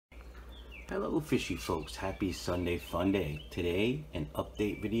Hello fishy folks, happy Sunday fun day. Today an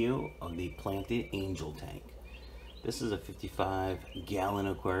update video of the planted angel tank. This is a 55-gallon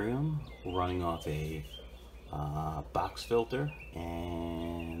aquarium running off a box filter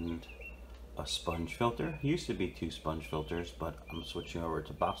and a sponge filter. Used to be 2 sponge filters, but I'm switching over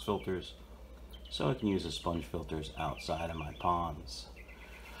to box filters so I can use the sponge filters outside of my ponds.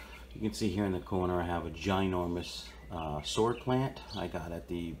 You can see here in the corner I have a ginormous sword plant I got at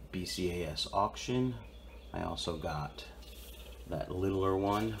the BCAS auction. I also got that littler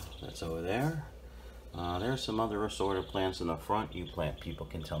one that's over there. There's some other assorted plants in the front. You plant people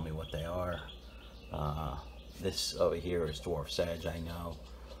can tell me what they are. This over here is dwarf sedge, I know,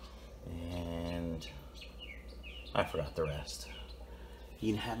 and I forgot the rest. The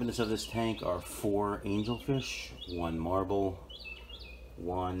inhabitants of this tank are 4 angelfish, 1 marble,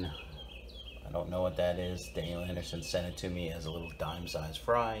 1, I don't know what that is. Daniel Anderson sent it to me as a little dime-sized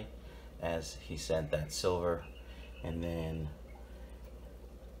fry, as he said that's silver, and then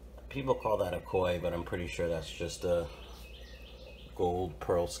people call that a koi, but I'm pretty sure that's just a gold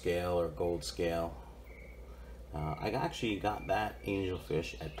pearl scale or gold scale. I actually got that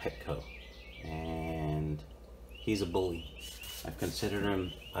angelfish at Petco, and he's a bully. I've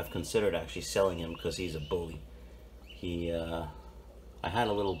considered actually selling him because he's a bully. I had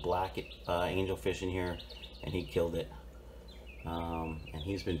a little black angelfish in here and he killed it, and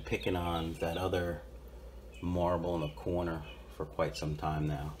he's been picking on that other marble in the corner for quite some time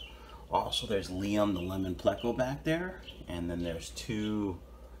now. Also, there's Liam the lemon pleco back there, and then there's 2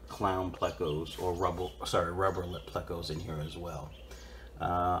 clown plecos, or rubber lip plecos in here as well.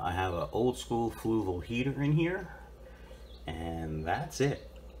 I have an old school fluval heater in here, and that's it.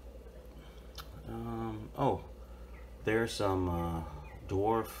 Oh, there's some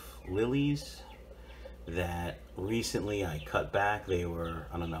dwarf lilies that recently I cut back. They were,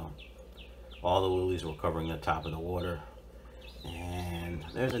 I don't know, all the lilies were covering the top of the water. And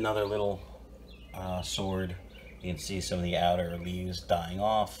there's another little sword. You can see some of the outer leaves dying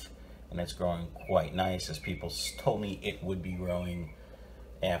off, and it's growing quite nice, as people told me it would be growing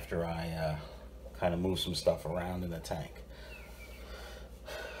after I kind of move some stuff around in the tank.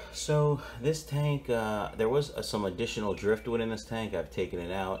 So this tank, there was some additional driftwood in this tank. I've taken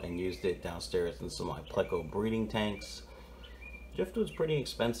it out and used it downstairs in some of my pleco breeding tanks. Driftwood's pretty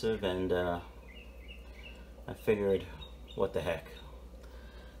expensive, and I figured, what the heck.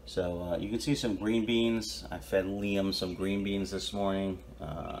 So you can see some green beans. I fed Liam some green beans this morning.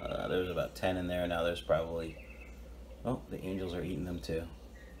 There's about 10 in there. Now there's probably, oh, the angels are eating them too.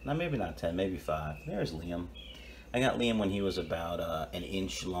 Now maybe not 10, maybe 5. There's Liam. I got Liam when he was about an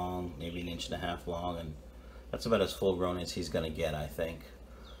inch long, maybe an inch and a half long, and that's about as full grown as he's gonna get, I think.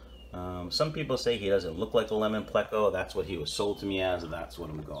 Some people say he doesn't look like a lemon pleco. That's what he was sold to me as, and that's what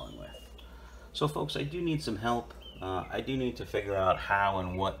I'm going with. So folks, I do need some help. I do need to figure out how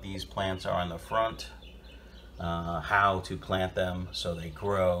and what these plants are on the front, how to plant them so they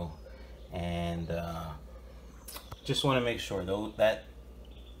grow, and just want to make sure though that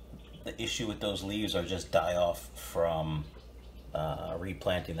the issue with those leaves are just die off from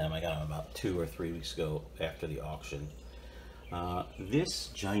replanting them. I got them about 2 or 3 weeks ago after the auction. This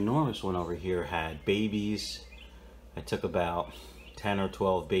ginormous one over here had babies. I took about 10 or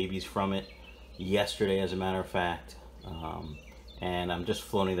 12 babies from it yesterday, as a matter of fact, and I'm just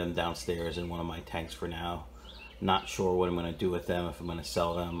floating them downstairs in one of my tanks for now. Not sure what I'm going to do with them, if I'm going to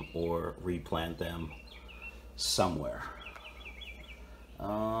sell them or replant them somewhere.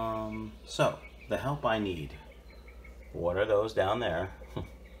 So the help I need, what are those down there?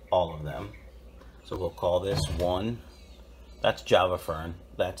 All of them. So we'll call this 1. That's Java fern.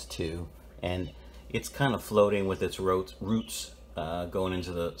 That's 2, and it's kind of floating with its roots going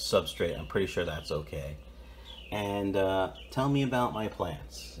into the substrate. I'm pretty sure that's okay. And tell me about my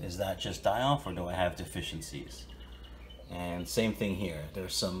plants. Is that just die off, or do I have deficiencies? And same thing here.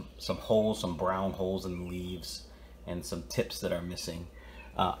 There's some holes, some brown holes in the leaves, and some tips that are missing.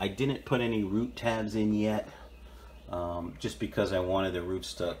 I didn't put any root tabs in yet, just because I wanted the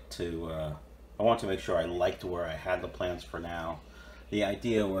roots I want to make sure I liked where I had the plants for now. The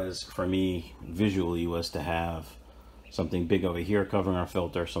idea was, for me, visually, was to have something big over here covering our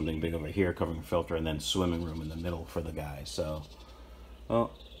filter, something big over here covering the filter, and then swimming room in the middle for the guys. So,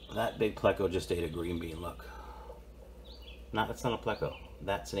 well, that big pleco just ate a green bean, look. That's not a pleco,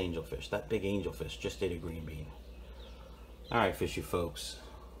 that's an angelfish. That big angelfish just ate a green bean. Alright fishy folks,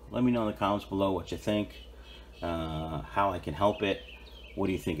 let me know in the comments below what you think, how I can help it, what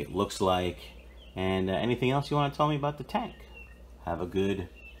do you think it looks like, and anything else you want to tell me about the tank. Have a good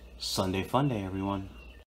Sunday fun day, everyone.